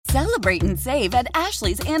Celebrate and save at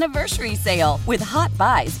Ashley's Anniversary Sale. With Hot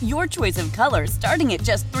Buys, your choice of colors starting at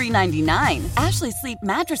just $3.99. Ashley Sleep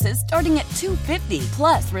mattresses starting at $2.50.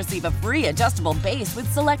 Plus, receive a free adjustable base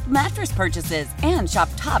with select mattress purchases. And shop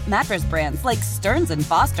top mattress brands like Stearns &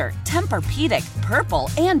 Foster, Tempur-Pedic, Purple,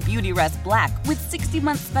 and Beautyrest Black with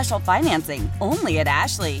 60-month special financing. Only at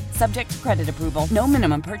Ashley. Subject to credit approval. No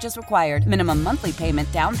minimum purchase required. Minimum monthly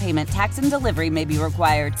payment, down payment, tax, and delivery may be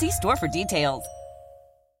required. See store for details.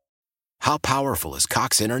 How powerful is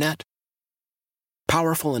Cox Internet?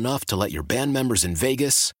 Powerful enough to let your band members in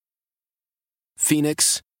Vegas,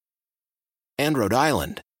 Phoenix, and Rhode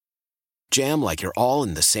Island jam like you're all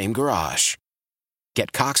in the same garage.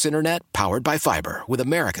 Get Cox Internet powered by fiber with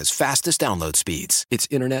America's fastest download speeds. It's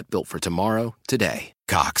internet built for tomorrow, today.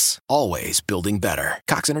 Cox, always building better.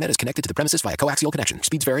 Cox Internet is connected to the premises via coaxial connection.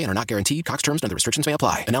 Speeds vary and are not guaranteed. Cox terms and other restrictions may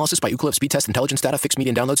apply. Analysis by Ookla Speed Test Intelligence Data. Fixed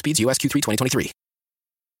median download speeds. US Q3 2023.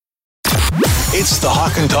 It's the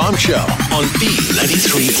Hawk and Tom Show on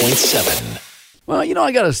B93.7. Well, you know,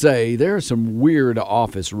 I got to say, there are some weird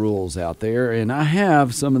office rules out there, and I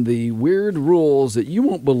have some of the weird rules that you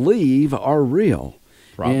won't believe are real.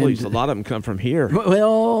 Probably And, a lot of them come from here.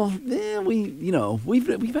 Well, yeah,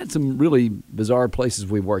 we've had some really bizarre places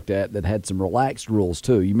we worked at that had some relaxed rules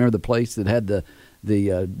too. You remember the place that had the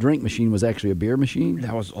drink machine was actually a beer machine?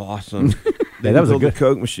 That was awesome. Yeah, that was a good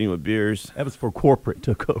Coke machine with beers. That was for corporate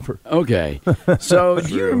took over. Okay, so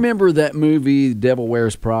do you remember that movie, Devil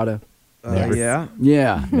Wears Prada? Yeah.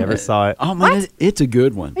 Yeah, Never saw it. Oh man, it's a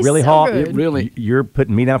good one. Really, so Hawk? good. It really. You're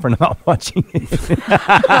putting me down for not watching it.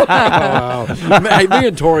 Hey, me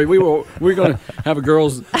and Tori, we're going to have a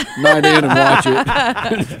girls' night in and watch it.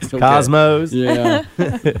 It's okay. Cosmos. Yeah.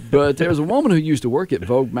 But there was a woman who used to work at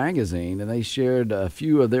Vogue magazine, and they shared a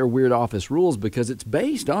few of their weird office rules because it's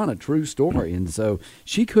based on a true story. And so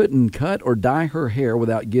she couldn't cut or dye her hair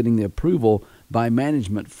without getting the approval by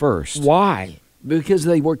management first. Why? Because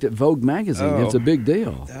they worked at Vogue magazine. It's a big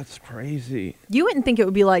deal. That's crazy. You wouldn't think it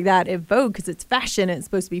would be like that at Vogue because it's fashion and it's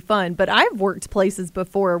supposed to be fun. But I've worked places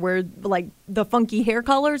before where, like, the funky hair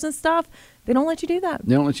colors and stuff, they don't let you do that.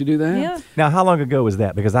 They don't let you do that? Yeah. Now, how long ago was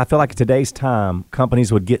that? Because I feel like in today's time,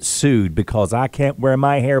 companies would get sued because I can't wear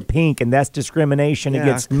my hair pink, and that's discrimination Yeah.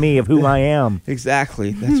 against me of who I am.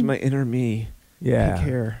 Exactly. That's my inner me. Yeah. Pink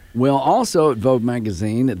hair. Well, also at Vogue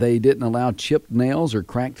magazine, they didn't allow chipped nails or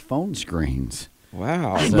cracked phone screens.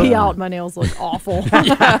 Wow. I'd be out. My nails look awful.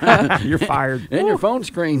 You're fired. And your phone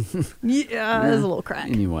screen. Yeah, there's a little crack.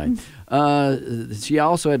 Anyway, she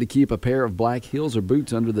also had to keep a pair of black heels or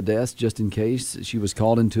boots under the desk just in case she was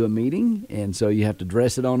called into a meeting. And so you have to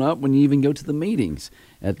dress it on up when you even go to the meetings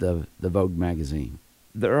at the Vogue magazine.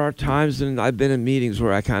 There are times when I've been in meetings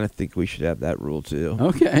where I kind of think we should have that rule too.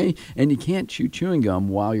 Okay. And you can't chew chewing gum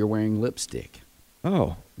while you're wearing lipstick.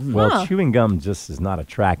 Oh. Well, chewing gum just is not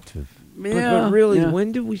attractive. But really,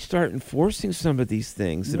 when do we start enforcing some of these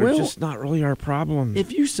things that are just not really our problem?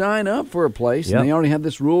 If you sign up for a place Yep. and they already have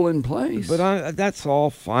this rule in place. But that's all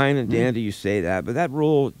fine and dandy you say that. But that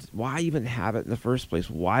rule, why even have it in the first place?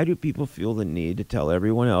 Why do people feel the need to tell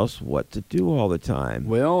everyone else what to do all the time?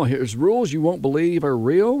 Well, here's rules you won't believe are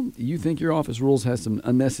real. You think your office rules has some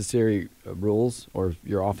unnecessary rules, or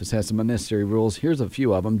your office has some unnecessary rules. Here's a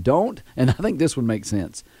few of them. Don't, and I think this would make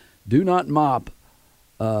sense, do not mop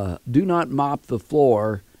the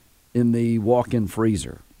floor in the walk-in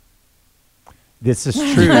freezer. This is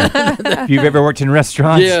true. If you've ever worked in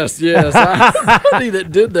restaurants. Yes. I had somebody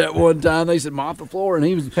that did that one time. They said mop the floor, and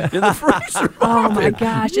he was in the freezer. Oh, my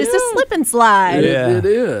gosh. It's a slip and slide. It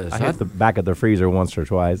is. I hit the back of the freezer once or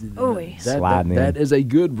twice. Oy. Sliding in. That is a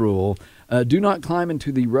good rule. Do not climb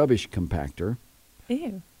into the rubbish compactor.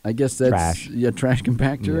 Ew. I guess that's Trash. trash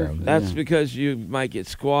compactor. Yeah. That's because you might get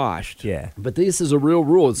squashed. Yeah. But this is a real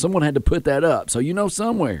rule. Someone had to put that up. So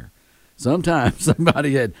somewhere, sometime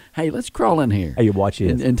somebody had, hey, let's crawl in here. Hey, you watch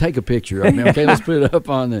this. And take a picture of me. Okay, let's put it up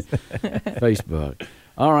on the Facebook.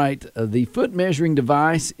 All right. The foot measuring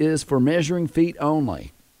device is for measuring feet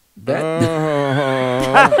only. No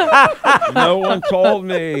one told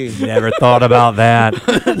me. Never thought about that.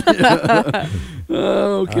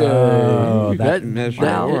 Okay. Oh,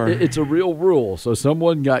 it's a real rule. So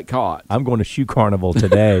someone got caught. I'm going to Shoe Carnival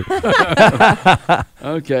today.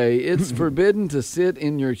 Okay. It's forbidden to sit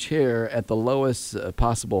in your chair at the lowest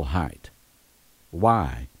possible height.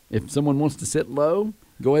 Why? If someone wants to sit low,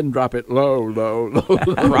 go ahead and drop it low.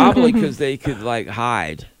 Probably because they could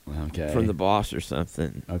hide Okay. from the boss or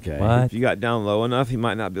something. Okay. What? If you got down low enough, he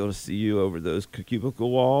might not be able to see you over those cubicle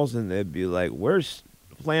walls, and they'd be like, "Where's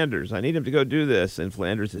Flanders? I need him to go do this." And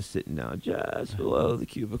Flanders is sitting down just below the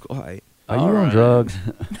cubicle height. Are you on drugs?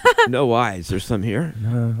 No, why? Is there some here?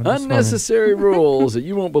 Unnecessary rules that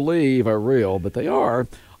you won't believe are real, but they are.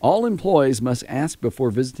 All employees must ask before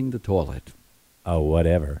visiting the toilet. Oh,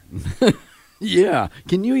 whatever. Yeah.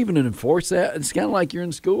 Can you even enforce that? It's kind of like you're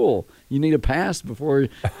in school. You need a pass before.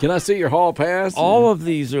 Can I see your hall pass? All of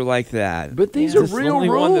these are like that. But these are It's the real only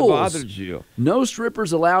rules. one that bothered you. No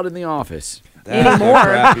strippers allowed in the office. That's a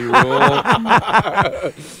crappy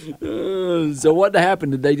rule. So what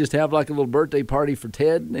happened? Did they just have like a little birthday party for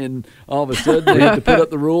Ted, and all of a sudden they had to put up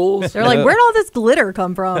the rules? They're like, where'd all this glitter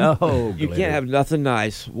come from? Oh, You can't have nothing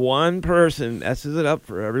nice. One person messes it up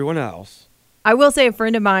for everyone else. I will say a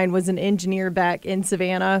friend of mine was an engineer back in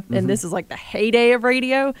Savannah, and this is like the heyday of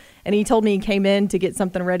radio. And he told me he came in to get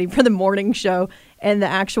something ready for the morning show, and the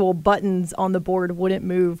actual buttons on the board wouldn't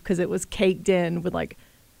move because it was caked in with like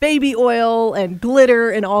baby oil and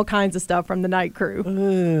glitter and all kinds of stuff from the night crew.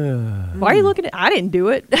 Why are you looking at? I didn't do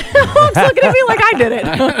it. It's looking at me like I did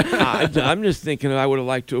it. I'm just thinking I would have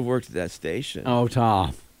liked to have worked at that station. Oh,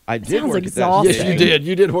 Tom. I did sounds work exhausting. at that Yes, station. you did.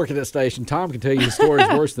 You did work at that station. Tom can tell you the stories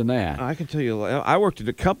worse than that. I can tell you, I worked at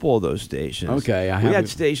a couple of those stations. Okay, I we have had it.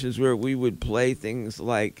 stations where we would play things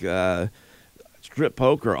like strip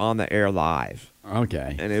poker on the air live,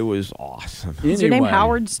 Okay. and it was awesome. Is your name Anyway.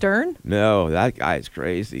 Howard Stern? No, that guy's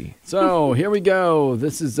crazy. So here we go.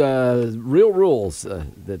 This is real rules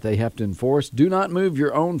that they have to enforce. Do not move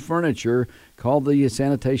your own furniture. Call the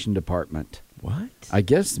sanitation department. What? I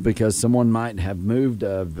guess because someone might have moved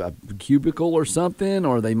a cubicle or something,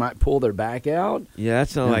 or they might pull their back out. Yeah, that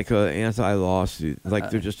sounds like an anti-lawsuit.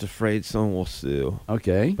 Like they're just afraid someone will sue.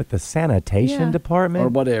 Okay. But the sanitation Yeah. department? Or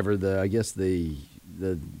whatever. I guess the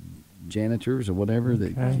janitors or whatever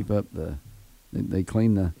that Okay. keep up they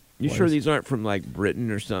clean the. You place. sure these aren't from like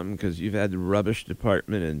Britain or something? Because you've had the rubbish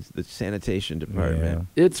department and the sanitation department.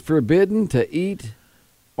 It's forbidden to eat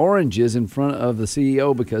oranges in front of the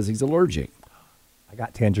CEO because he's allergic. I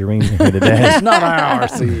got tangerines in here today. That's not our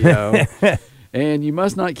CEO. And you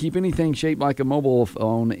must not keep anything shaped like a mobile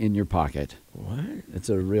phone in your pocket. What? It's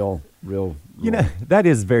a real. You know, that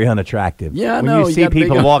is very unattractive. Yeah, I when know. you You see got big-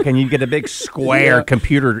 people walking, you get a big square Yeah.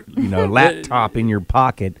 computer, laptop in your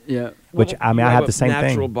pocket. Yeah. Which, I mean, You I have a the same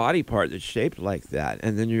natural thing. body part that's shaped like that,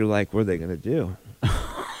 and then you're like, what are they going to do?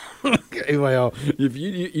 Okay, well, if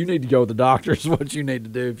you need to go with the doctor is what you need to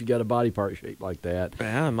do if you got a body part shaped like that.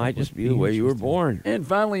 Yeah, it might just be the way you were born. And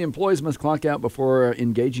finally, employees must clock out before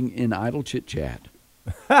engaging in idle chit chat.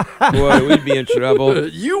 Boy, we'd be in trouble.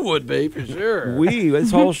 You would be for sure. This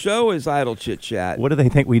whole show is idle chit chat. What do they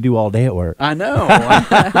think we do all day at work? I know.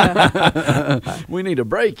 We need a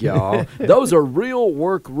break, y'all. Those are real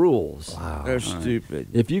work rules. They're stupid.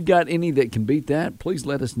 If you've got any that can beat that, please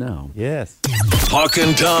let us know. Yes. Hawk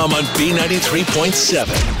and Tom on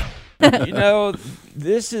B93.7. You know,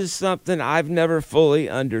 this is something I've never fully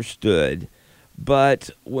understood. But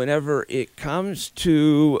whenever it comes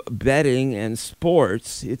to betting and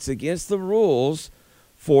sports, it's against the rules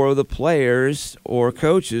for the players or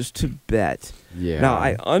coaches to bet. Yeah. Now,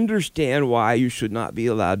 I understand why you should not be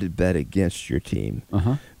allowed to bet against your team.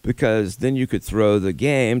 Uh-huh. Because then you could throw the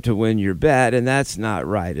game to win your bet, and that's not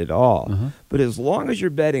right at all. Uh-huh. But as long as you're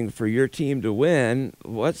betting for your team to win,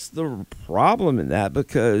 what's the problem in that?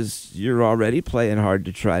 Because you're already playing hard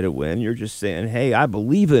to try to win. You're just saying, hey, I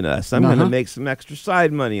believe in us. I'm going to make some extra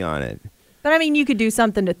side money on it. But I mean, you could do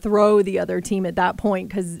something to throw the other team at that point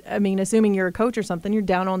because, I mean, assuming you're a coach or something, you're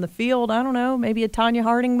down on the field. I don't know, maybe a Tanya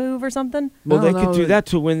Harding move or something. Well, No, they no, could do that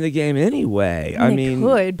to win the game anyway. I They mean,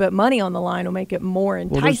 could, but money on the line will make it more well,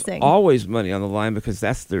 there's enticing. always money on the line because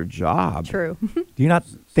that's their job. True. Do you not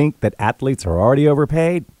think that athletes are already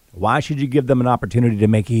overpaid? Why should you give them an opportunity to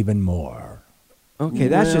make even more? Okay,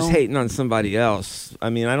 that's just Well- hating on somebody else. I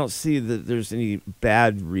mean, I don't see that there's any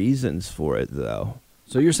bad reasons for it, though.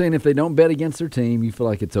 So you're saying if they don't bet against their team, you feel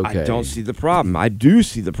like it's okay? I don't see the problem. I do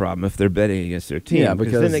see the problem if they're betting against their team. Yeah,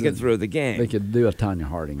 because then because they can throw the game. They could do a Tanya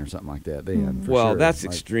Harding or something like that. Then, for Well, sure. that's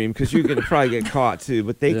Like- extreme because you could probably get caught too.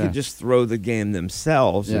 But they Yeah. could just throw the game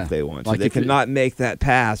themselves Yeah. if they want to. Like They if could you- not make that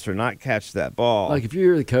pass or not catch that ball. Like if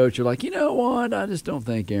you're the coach, you're like, you know what? I just don't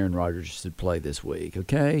think Aaron Rodgers should play this week.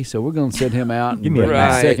 Okay, so we're going to sit him out and Give me bring a a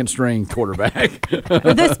Right. second string quarterback.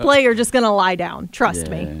 With this play, you're just going to lie down. Trust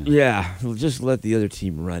me. yeah, just let the other team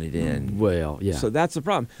run it in. Well, yeah. So that's the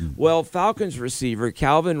problem. Well, Falcons receiver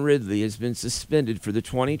Calvin Ridley has been suspended for the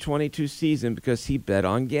 2022 season because he bet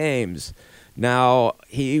on games. Now,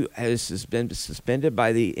 he has been suspended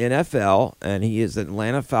by the NFL, and he is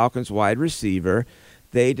Atlanta Falcons wide receiver.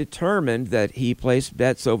 They determined that he placed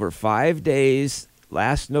bets over 5 days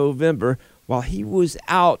last November while he was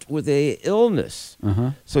out with a illness.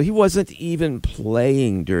 So he wasn't even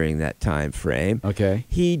playing during that time frame. Okay.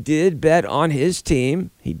 He did bet on his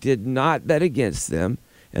team. He did not bet against them.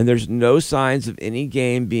 And there's no signs of any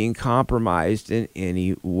game being compromised in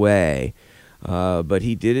any way. But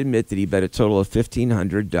he did admit that he bet a total of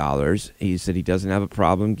 $1,500. He said he doesn't have a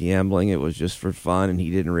problem gambling. It was just for fun, and he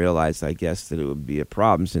didn't realize, I guess, that it would be a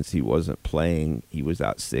problem since he wasn't playing. He was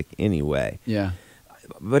out sick anyway. Yeah.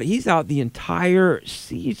 But he's out the entire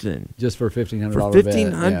season Just for $1,500 for bet.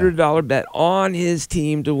 $1,500 bet on his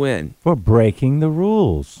team to win. For breaking the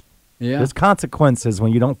rules. Yeah. There's consequences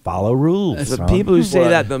when you don't follow rues. The Tom. people who say What?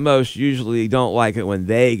 that the most usually don't like it when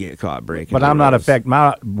they get caught breaking. But the I'm not rules.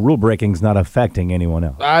 my rule breaking's not affecting anyone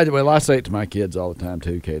else. I say it to my kids all the time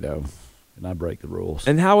too, Cato, and I break the rules.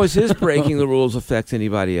 And how is his breaking the rules affect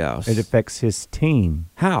anybody else? It affects his team.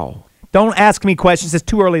 How? Don't ask me questions. It's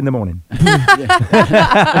too early in the morning. Hey,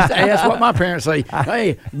 that's what my parents say.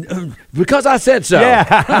 Hey, because I said so. Yeah.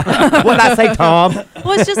 What did I say, Tom?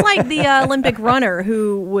 Well, it's just like the Olympic runner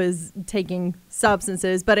who was taking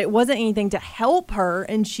substances, but it wasn't anything to help her,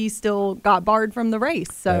 and she still got barred from the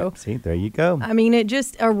race. So, See, there you go. I mean,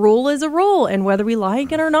 a rule is a rule, and whether we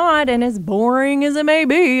like it or not, and as boring as it may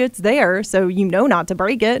be, it's there, so you know not to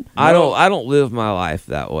break it. I don't live my life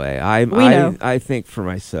that way. We know. I think for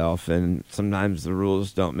myself, and sometimes the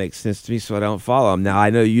rules don't make sense to me, so I don't follow them. Now I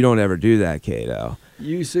know you don't ever do that, Cato.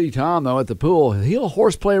 You see Tom though at the pool. He'll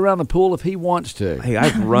horseplay around the pool if he wants to. Hey,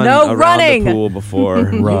 I've run No around running. the pool before.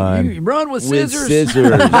 Run. You run with With scissors.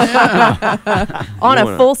 scissors. On You a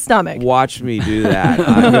wanna full stomach. Watch me do that.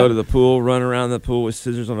 I go to the pool, run around the pool with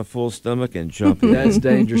scissors on a full stomach, and jump in. That's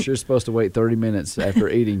dangerous. You're supposed to wait 30 minutes after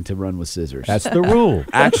eating to run with scissors. That's the rule.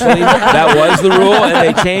 Actually, that was the rule,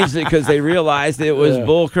 and they changed it because they realized it was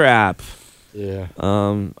bull crap. yeah.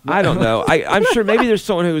 I don't know. I'm sure maybe there's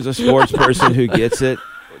someone who's a sports person who gets it.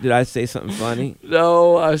 Did I say something funny?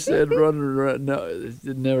 No, I said run. No,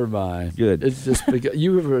 never mind. Good. It's just because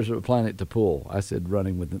you were applying it to pool. I said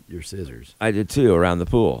running with your scissors. I did too, around the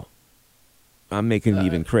pool. I'm making it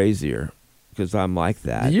even crazier because I'm like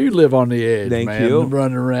that. You live on the edge, Thank man. you.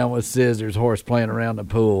 Running around with scissors, horse playing around the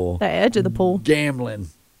pool, The edge of the pool. gambling.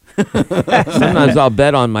 Sometimes I'll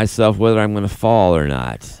bet on myself whether I'm going to fall or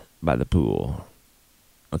not by the pool.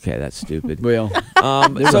 Okay, that's stupid. Well,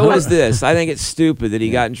 So is this. I think it's stupid that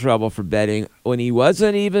he got in trouble for betting when he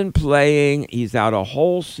wasn't even playing. He's out a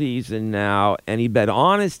whole season now, and he bet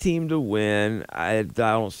on his team to win. I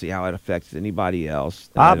don't see how it affects anybody else.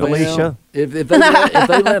 I I don't- believe- Alicia? if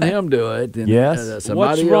they let him do it, then Yes.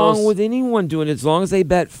 somebody What's wrong else, with anyone doing it as long as they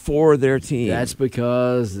bet for their team? That's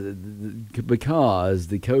because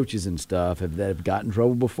the coaches and stuff have gotten in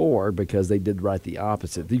trouble before because they did right the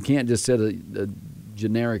opposite. You can't just set a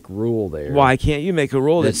generic rule there. Why can't you make a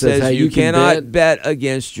rule that That says, says hey, you you can cannot bet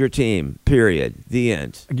against your team, period, the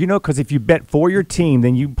end? You know, because if you bet for your team,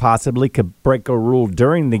 then you possibly could break a rule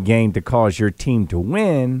during the game to cause your team to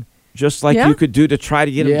win. Just like Yeah. you could do to try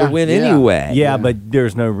to get them Yeah, to win yeah. anyway. Yeah, but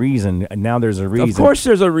there's no reason. Now there's a reason. Of course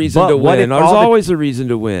there's a reason But to what win. if There's all the- always a reason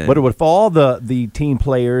to win. But if all the team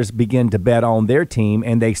players begin to bet on their team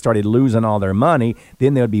and they started losing all their money,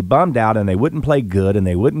 then they would be bummed out and they wouldn't play good and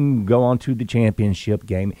they wouldn't go on to the championship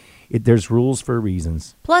game. There's rules for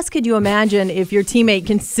reasons. Plus, could you imagine if your teammate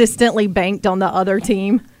consistently banked on the other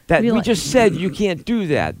team? that Be we like- just said you can't do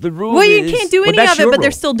that. The rule Well, you is can't do any that's of it, your but they're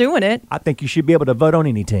rule. still doing it. I think you should be able to vote on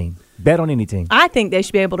any team, bet on any team. I think they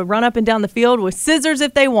should be able to run up and down the field with scissors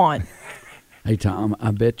if they want. Hey, Tom,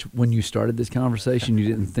 I bet when you started this conversation, you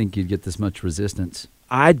didn't think you'd get this much resistance.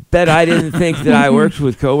 I bet I didn't think that I worked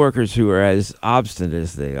with coworkers who are as obstinate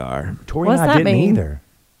as they are. Tori What's and I that didn't mean? either.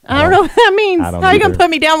 I don't know what that means. I don't How are you going either. to put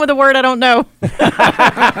me down with a word I don't know?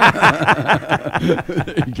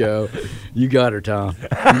 There you go. You got her, Tom.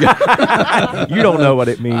 You don't know what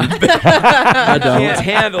it means. I don't. Can't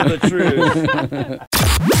handle the truth.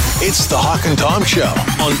 It's the Hawk and Tom Show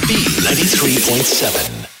on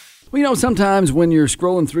B93.7. Well, you know, sometimes when you're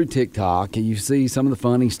scrolling through TikTok, you see some of the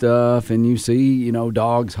funny stuff, and you see,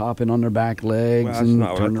 dogs hopping on their back legs Well, that's and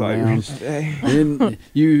not what I turning thought you were around. going to say. And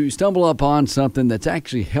you stumble upon something that's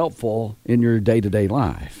actually helpful in your day-to-day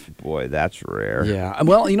life. Boy, that's rare. Yeah.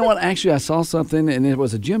 Well, you know what? Actually, I saw something, and it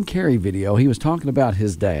was a Jim Carrey video. He was talking about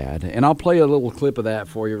his dad, and I'll play a little clip of that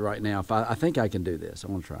for you right now. If I think I can do this. I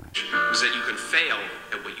want to try it. Is that you can fail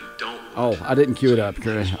at what you don't want. Oh, I didn't cue it up,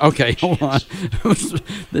 Curry. Okay, hold on.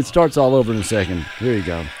 It starts all over in a second. Here you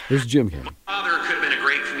go. Here's Jim Carrey. Father could have been a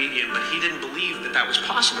great comedian, but he didn't believe that that was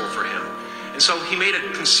possible for him. And so he made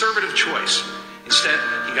a conservative choice. Instead,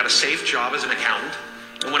 he got a safe job as an accountant.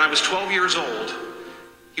 And when I was 12 years old,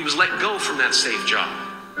 he was let go from that safe job.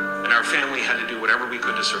 And and our family had to do whatever we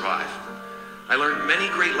could to survive. I learned many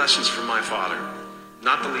great lessons from my father,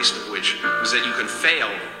 not the least of which was that you can fail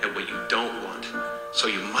at what you don't want. So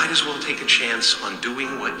you might as well take a chance on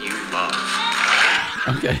doing what you love.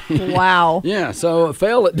 Okay. Wow. Yeah, so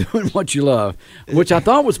fail at doing what you love, which I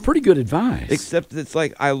thought was pretty good advice. Except it's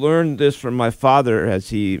like I learned this from my father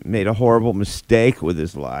as he made a horrible mistake with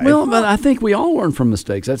his life. Well, but I think we all learn from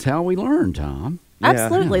mistakes. That's how we learn, Tom.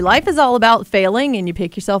 Absolutely. Life is all about failing, and you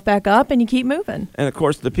pick yourself back up and you keep moving. And of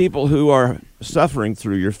course, the people who are suffering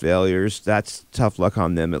through your failures, that's tough luck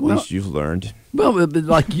on them. At least you've learned. Well, but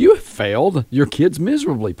like you have failed your kids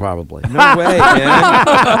miserably, probably. No way,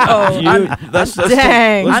 man. Let's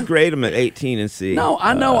Dang. grade them at 18 and see. No,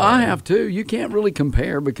 I know I have too. You can't really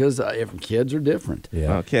compare because kids are different.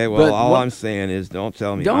 Yeah. Okay, well, But all what- I'm saying is don't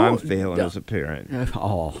tell me Don't- I'm failing don't- as a parent.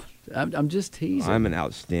 Oh, I'm just teasing. I'm an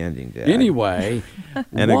outstanding dad. Anyway,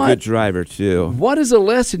 and a good driver, too. What is a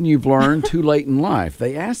lesson you've learned too late in life?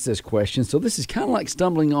 They asked this question, so this is kind of like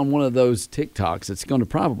stumbling on one of those TikToks. It's going to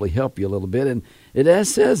probably help you a little bit, and it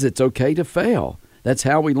says it's okay to fail. That's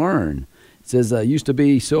how we learn. It says, I used to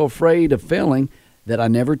be so afraid of failing that I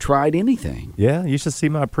never tried anything. Yeah, you should see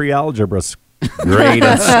my pre-algebra grade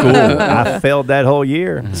at school. I failed that whole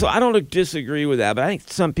year. So I don't disagree with that, but I think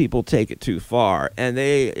some people take it too far, and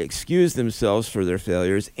they excuse themselves for their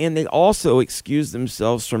failures, and they also excuse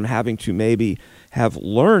themselves from having to maybe have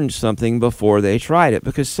learned something before they tried it,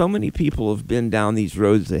 because so many people have been down these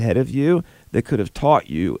roads ahead of you that could have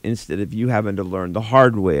taught you instead of you having to learn the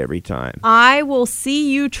hard way every time. I will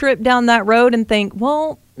see you trip down that road and think,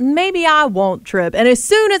 well, maybe I won't trip. And as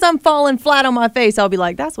soon as I'm falling flat on my face, I'll be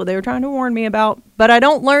like, that's what they were trying to warn me about. But I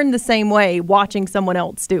don't learn the same way watching someone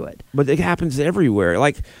else do it. But it happens everywhere.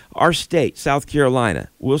 Like our state, South Carolina,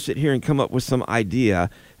 we'll sit here and come up with some idea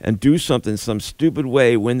and do something some stupid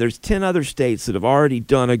way when there's 10 other states that have already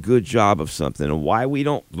done a good job of something. And why we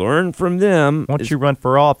don't learn from them. Why don't you run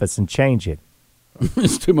for office and change it?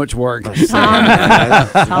 It's too much work.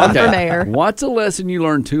 Tom for mayor. What's a lesson you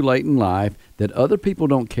learned too late in life that other people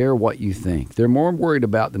don't care what you think? They're more worried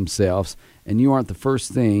about themselves, and you aren't the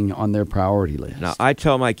first thing on their priority list. Now, I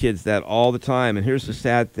tell my kids that all the time, and here's the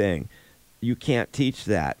sad thing. You can't teach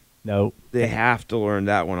that. No. They have to learn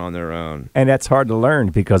that one on their own. And that's hard to learn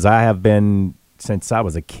because I have been, since I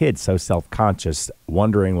was a kid, so self-conscious,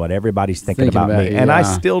 wondering what everybody's thinking about me. you, And I yeah.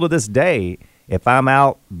 still, to this day, if I'm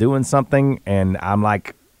out doing something and I'm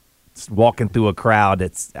like walking through a crowd,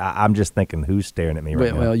 I'm just thinking, who's staring at me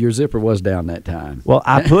right now? Well, your zipper was down that time. Well,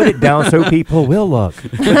 I put it down so people will look.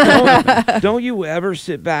 Don't you ever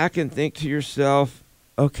sit back and think to yourself,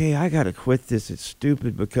 okay, I got to quit this. It's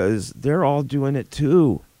stupid because they're all doing it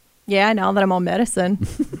too. Yeah, now that I'm on medicine.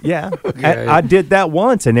 Yeah. I did that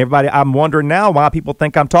once, and I'm wondering now why people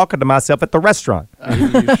think I'm talking to myself at the restaurant.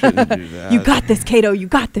 You shouldn't do that. You got this, Cato. You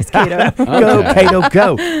got this, Cato. Go, Cato,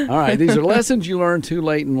 go. All right, these are lessons you learn too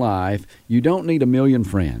late in life. You don't need a million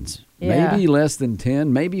friends. Yeah. Maybe less than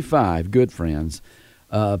 10, maybe 5 good friends.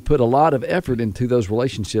 Put a lot of effort into those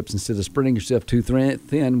relationships instead of spreading yourself too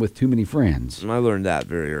thin with too many friends. I learned that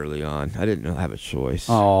very early on. I didn't have a choice.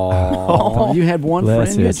 Oh, you had one Bless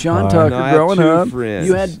friend. You had his Sean heart. Tucker No, I had growing 2 up. friends.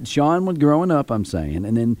 You had Sean when growing up, I'm saying,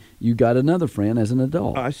 and then you got another friend as an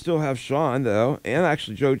adult. I still have Sean, though, and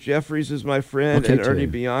actually Joe Jeffries is my friend, Okay, and Ernie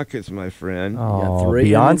 2. Bianca is my friend. You got Oh,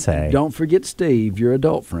 3. and then Beyonce. Don't forget Steve, your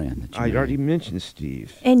adult friend. that you I made. already mentioned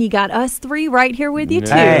Steve. And you got us 3 right here with you, No.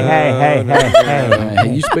 too. Hey.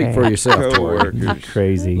 You speak for yourself, Tori. You're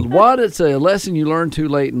crazy. What it's a lesson you learned too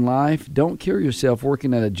late in life. Don't kill yourself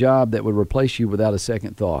working at a job that would replace you without a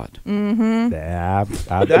second thought. That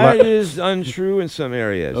is untrue in some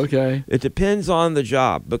areas. Okay. It depends on the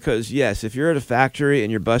job because, yes, if you're at a factory and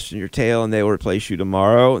you're busting your tail and they will replace you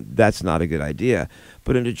tomorrow, that's not a good idea.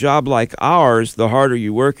 But in a job like ours, the harder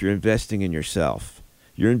you work, you're investing in yourself.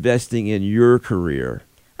 You're investing in your career.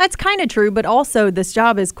 That's kind of true, but also this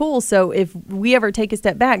job is cool. So if we ever take a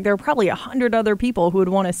step back, there are probably 100 other people who would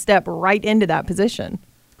want to step right into that position.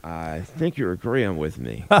 I think you're agreeing with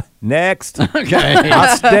me. Next. Okay.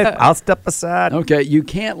 I'll step aside. Okay. You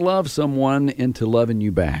can't love someone into loving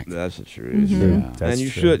you back. That's the truth. Yeah. That's And you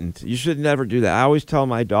true. shouldn't. You should never do that. I always tell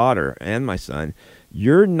my daughter and my son,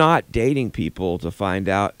 you're not dating people to find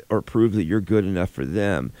out or prove that you're good enough for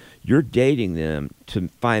them. You're dating them to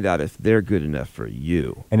find out if they're good enough for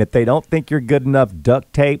you. And if they don't think you're good enough,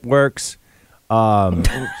 duct tape works.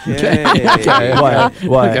 Okay. What?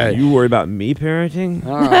 Okay. You worry about me parenting?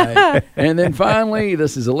 All right. And then finally,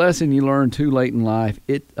 this is a lesson you learn too late in life.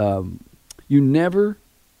 You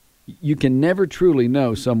can never truly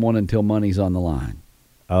know someone until money's on the line.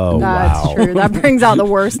 Oh, That's wow. true. That brings out the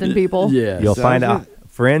worst in people. Yes. You'll Does find it?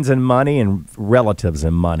 Friends and money and relatives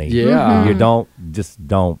and money. Yeah. You don't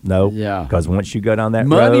know. Yeah. Because once you go down that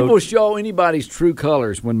Money road. will show anybody's true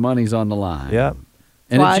colors when money's on the line. Yep.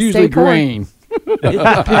 And Why it's I usually stay poor. green. It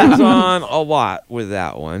depends on a lot with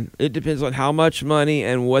that one. It depends on how much money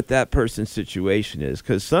and what that person's situation is.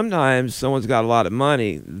 Because sometimes someone's got a lot of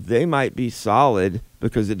money, they might be solid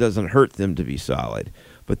because it doesn't hurt them to be solid.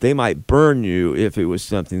 But they might burn you if it was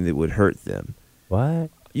something that would hurt them. What?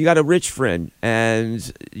 You got a rich friend and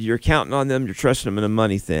you're counting on them, you're trusting them in a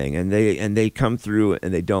money thing, and they come through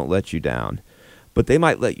and they don't let you down. But they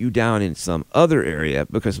might let you down in some other area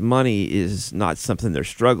because money is not something they're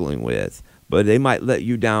struggling with. But they might let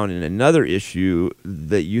you down in another issue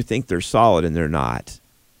that you think they're solid and they're not.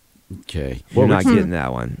 Okay. You're not getting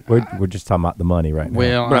that one. We're just talking about the money right now.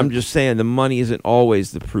 Well, But I'm just saying the money isn't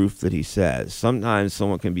always the proof that he says. Sometimes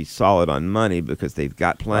someone can be solid on money because they've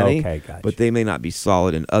got plenty, Okay, gotcha. but they may not be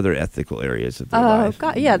solid in other ethical areas of their Oh, life.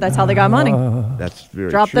 God. Yeah, that's how they got money. That's very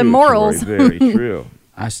Drop true. them morals. Very, very true.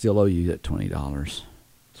 I still owe you that $20.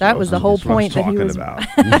 That was the whole That's what I was point that he talking was. about.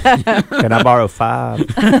 Can I borrow 5?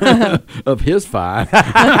 Of his 5.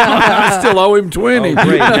 I still owe him 20. Oh,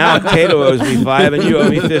 great. Now Cato owes me 5 and you owe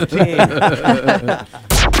me 15.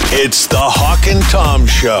 It's the Hawk and Tom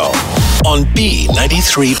Show on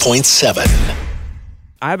B93.7.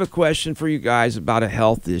 I have a question for you guys about a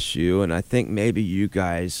health issue, and I think maybe you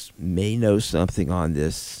guys may know something on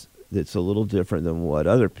this that's a little different than what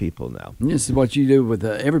other people know. This is what you do with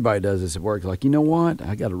everybody does this at work. Like, you know what?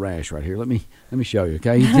 I got a rash right here. Let me show you.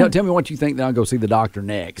 Okay, tell me what you think. Then I'll go see the doctor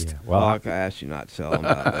next. Yeah, well, Hawk, I asked you not to tell them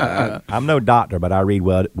about that. I'm no doctor, but I read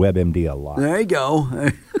WebMD a lot. There you go.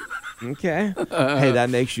 Okay. Hey, that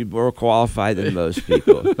makes you more qualified than most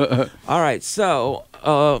people. All right. So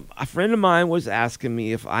a friend of mine was asking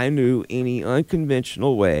me if I knew any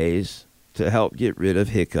unconventional ways to help get rid of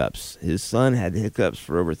hiccups. His son had hiccups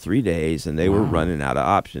for over 3 days, and they were running out of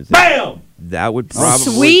options. Bam! That would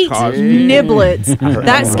probably Sweet cause niblets.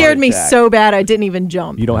 That scared me attack. so bad I didn't even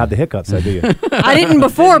jump. You don't have the hiccups, though, do you? I didn't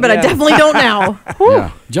before, but I Yeah. definitely don't now. Whew.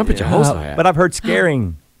 Yeah. Jump at your whole side. But I've heard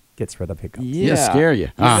scaring gets rid of hiccups. Yeah. scare you. You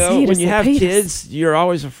Ah. know, Fetus, when you the have fetus. kids, you're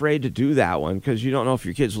always afraid to do that one because you don't know if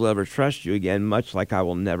your kids will ever trust you again, much like I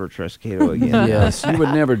will never trust Cato again. Yes, you would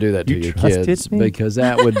never do that to You your trusted kids me? because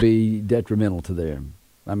that would be detrimental to them.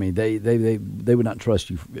 I mean, they would not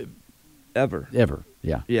trust you Ever. ever.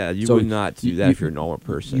 Yeah. Yeah, you So would not do that if you're a normal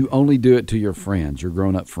person. You only do it to your friends, your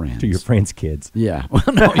grown-up friends. To your friends' kids. Yeah. Well,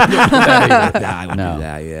 no, you don't do that either. I would No. do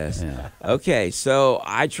that, yes. Yeah. Okay, so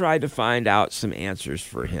I tried to find out some answers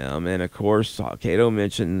for him, and of course, Cato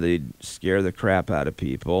mentioned they scare the crap out of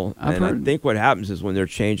people. I've and I heard- think what happens is when they're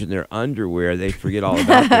changing their underwear, they forget all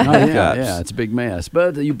about their Oh, hiccups. yeah, it's a big mess.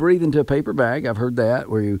 But you breathe into a paper bag. I've heard that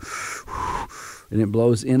where you and it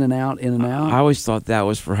blows in and out, in and out. I always thought that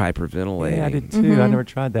was for hyperventilating. Yeah, I did too. I never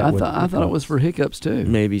tried that. I with thought it was for hiccups too.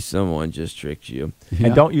 Maybe someone just tricked you. Yeah.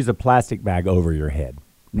 And don't use a plastic bag over your head.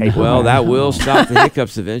 Paper Well, bag. that will stop the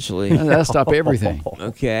hiccups eventually. That'll stop everything.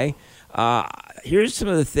 Okay. Here's some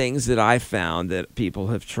of the things that I found that people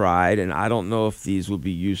have tried, and I don't know if these will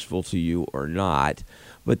be useful to you or not,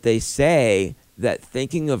 but they say that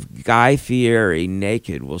thinking of Guy Fieri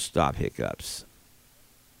naked will stop hiccups.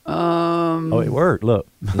 Oh, it worked. Look.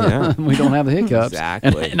 Yeah. We don't have the hiccups.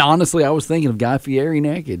 Exactly. And honestly, I was thinking of Guy Fieri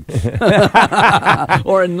naked.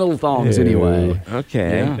 Or in little thongs, anyway.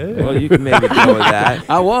 Okay. Yeah. Well, you can maybe go with that.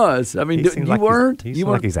 I was. I mean, He you seems like he's- weren't? He You seems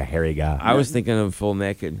weren't? like he's a hairy guy. I was thinking of full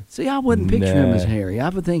naked. See, I wouldn't picture him as Nah. hairy. I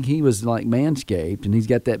would think he was like Manscaped, and he's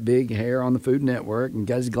got that big hair on the Food Network, and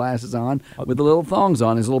got his glasses on with the little thongs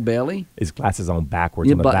on his little belly. His glasses on backwards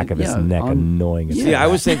Yeah, on the but- back of his yeah, neck, on- annoying as Yeah. See, I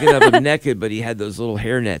was thinking of him naked, but he had those little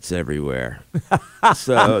hair nets everywhere.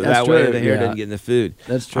 So that way true, the hair yeah. doesn't get in the food.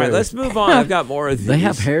 That's All right, true. let's move on. I've got more of these. They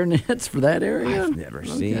have hair nets for that area? I've never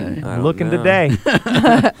seen. Okay. I don't Looking know. today.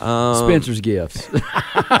 Spencer's Gifts.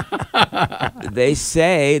 They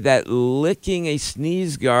say that licking a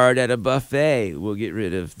sneeze guard at a buffet will get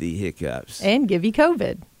rid of the hiccups. And give you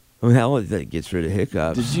COVID. Well, that gets rid of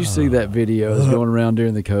hiccups. Did you see that video that was going around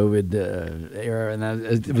during the COVID era? And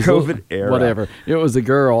it was COVID era. Whatever. It was a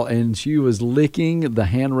girl, and she was licking the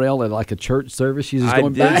handrail at like a church service. She's just I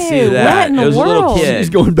going did back. see Ew, that. what in It the was a little world? kid. She's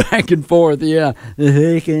going back and forth. Yeah.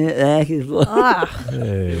 Ah,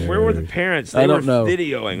 Where were the parents? They I don't were know.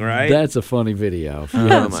 videoing, right? That's a funny video. If you Oh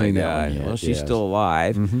haven't my seen that God. one yet. Well, she's yes. Mm-hmm. still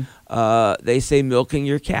alive. They say milking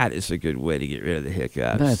your cat is a good way to get rid of the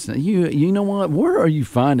hiccups. That's you. You know what? Where are you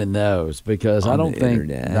finding those? Because I On don't the think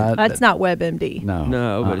internet. that's not WebMD. No.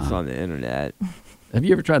 no, but it's Uh-uh. on the internet. Have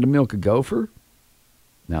you ever tried to milk a gopher?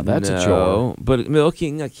 Now that's no, a chore. But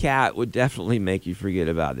milking a cat would definitely make you forget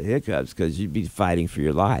about the hiccups because you'd be fighting for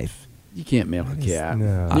your life. You can't milk a cat.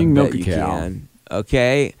 No. You can milk a you cow. can.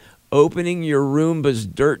 Okay. Opening your Roomba's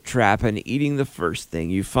dirt trap and eating the first thing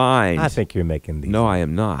you find. I think you're making these. No, I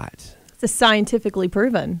am not. It's scientifically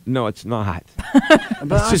proven. No, it's not.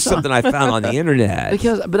 But It's just something I found on the internet.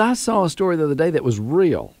 But I saw a story the other day that was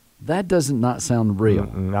real. That doesn't not sound real.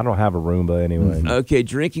 I don't have a Roomba anyway. Okay,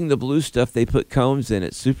 drinking the blue stuff they put combs in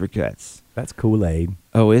at Supercuts. That's Kool-Aid.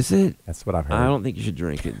 Oh, is it? That's what I've heard. I don't think you should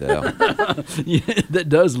drink it, though. Yeah, that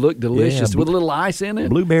does look delicious Yeah, with a little ice in it.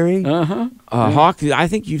 Blueberry. Hawk, I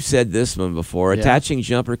think you've said this one before. Yeah. Attaching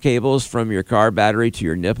jumper cables from your car battery to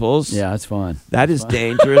your nipples. Yeah, it's fun. That is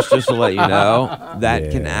dangerous, just to let you know. That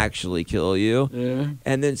can Yeah. actually kill you. Yeah.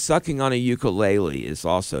 And then sucking on a ukulele is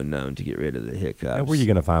also known to get rid of the hiccups. Where are you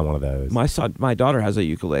going to find one of those? My daughter has a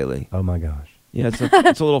ukulele. Oh, my gosh. Yeah, it's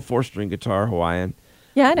a little 4-string guitar Hawaiian.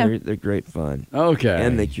 Yeah, I know. They're great fun. Okay.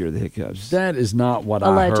 And they cure the hiccups. That is not what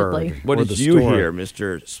Allegedly. I heard. What or did the you story. hear,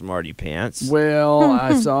 Mr. Smarty Pants? Well,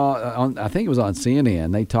 I saw, I think it was on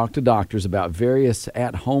CNN, they talked to doctors about various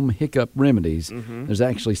at-home hiccup remedies. Mm-hmm. There's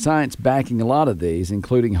actually science backing a lot of these,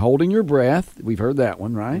 including holding your breath. We've heard that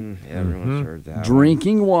one, right? Everyone's heard that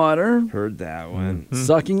Drinking water, one. Heard that one.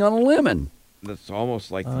 sucking on a lemon. That's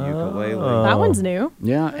almost like the ukulele. That one's new.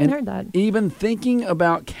 Yeah, I hadn't heard that. even thinking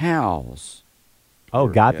about cows. Oh,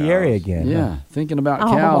 got the area cows. again. Yeah, thinking about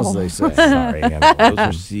Oh. cows, they say. Sorry. Animal. Those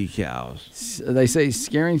are sea cows. They say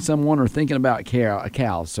scaring someone or thinking about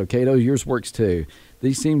cows. So, Cato, yours works too.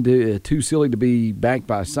 These seem too silly to be backed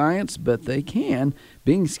by science, but they can.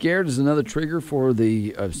 Being scared is another trigger for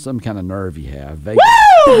the some kind of nerve you have. Vagus.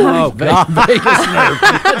 Oh, God. Vagus nerve.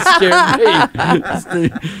 That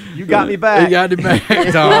scared me. You got me back. You got it back,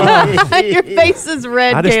 Tom. Your face is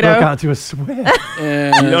red, I just Kato. broke out into a sweat.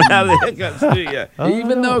 And You don't have the hiccups, do you?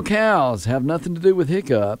 even though cows have nothing to do with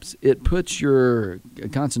hiccups, it puts your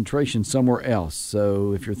concentration somewhere else.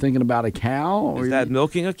 So if you're thinking about a cow, or Is that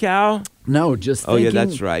milking a cow? no, just Oh, thinking, yeah,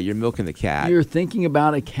 that's right. You're milking the cat. You're thinking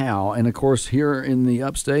about a cow, and of course, here in the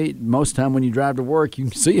upstate, most time when you drive to work, you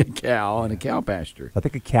can see a cow in a cow pasture. I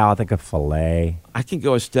think a cow. I think a filet. I can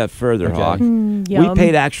go a step further, Okay. Hawk. Yum. We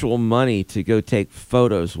paid actual money to go take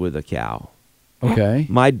photos with a cow. Okay.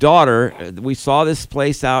 My daughter, we saw this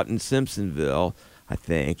place out in Simpsonville, I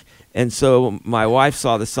think. And so my wife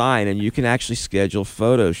saw the sign, and you can actually schedule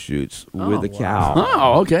photo shoots with a cow.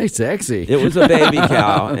 Oh, okay, sexy. It was a baby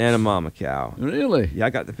cow and a mama cow. Really? Yeah, I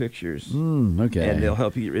got the pictures. Okay. And they'll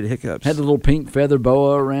help you get rid of hiccups. Had the little pink feather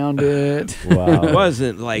boa around it. It Wow.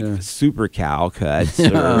 wasn't like super cow cuts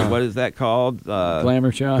or what is that called?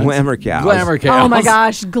 Glamour shots. Glamour cows. Glamour cows. Oh my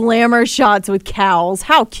gosh, glamour shots with cows.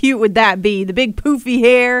 How cute would that be? The big poofy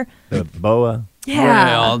hair. The boa. Yeah.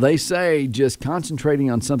 Well, they say just concentrating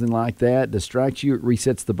on something like that distracts you, it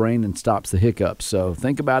resets the brain, and stops the hiccups. So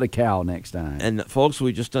think about a cow next time. And folks,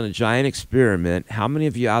 we just done a giant experiment. How many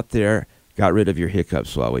of you out there got rid of your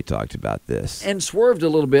hiccups while we talked about this? And swerved a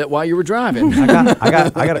little bit while you were driving. I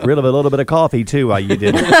got rid of a little bit of coffee too while you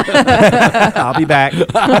did it. I'll be back.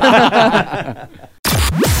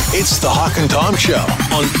 It's the Hawk and Tom Show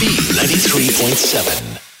on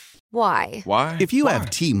B93.7. Why? Why? If you have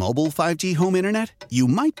T-Mobile 5G home internet, you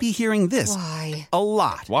might be hearing this Why? a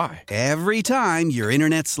lot. Why? Every time your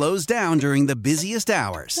internet slows down during the busiest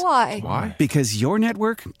hours. Why? Why? Because your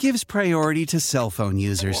network gives priority to cell phone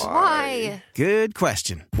users. Why? Good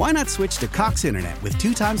question. Why not switch to Cox Internet with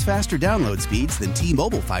 2 times faster download speeds than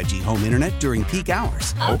T-Mobile 5G home internet during peak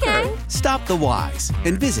hours? Okay. Stop the whys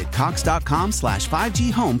and visit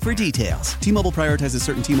cox.com/5G home for details. T-Mobile prioritizes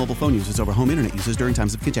certain T-Mobile phone users over home internet users during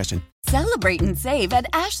times of congestion. Celebrate and save at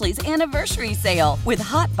Ashley's Anniversary Sale. With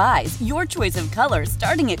Hot Buys, your choice of colors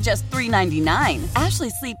starting at just $3.99.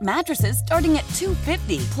 Ashley Sleep mattresses starting at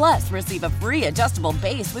 $2.50. Plus, receive a free adjustable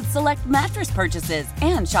base with select mattress purchases.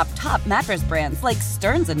 And shop top mattress brands like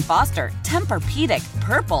Stearns & Foster, Tempur-Pedic,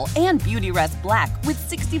 Purple, and Beautyrest Black with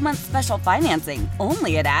 60-month special financing.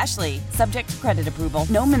 Only at Ashley. Subject to credit approval.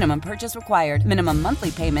 No minimum purchase required. Minimum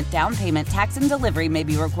monthly payment, down payment, tax, and delivery may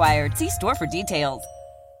be required. See store for details.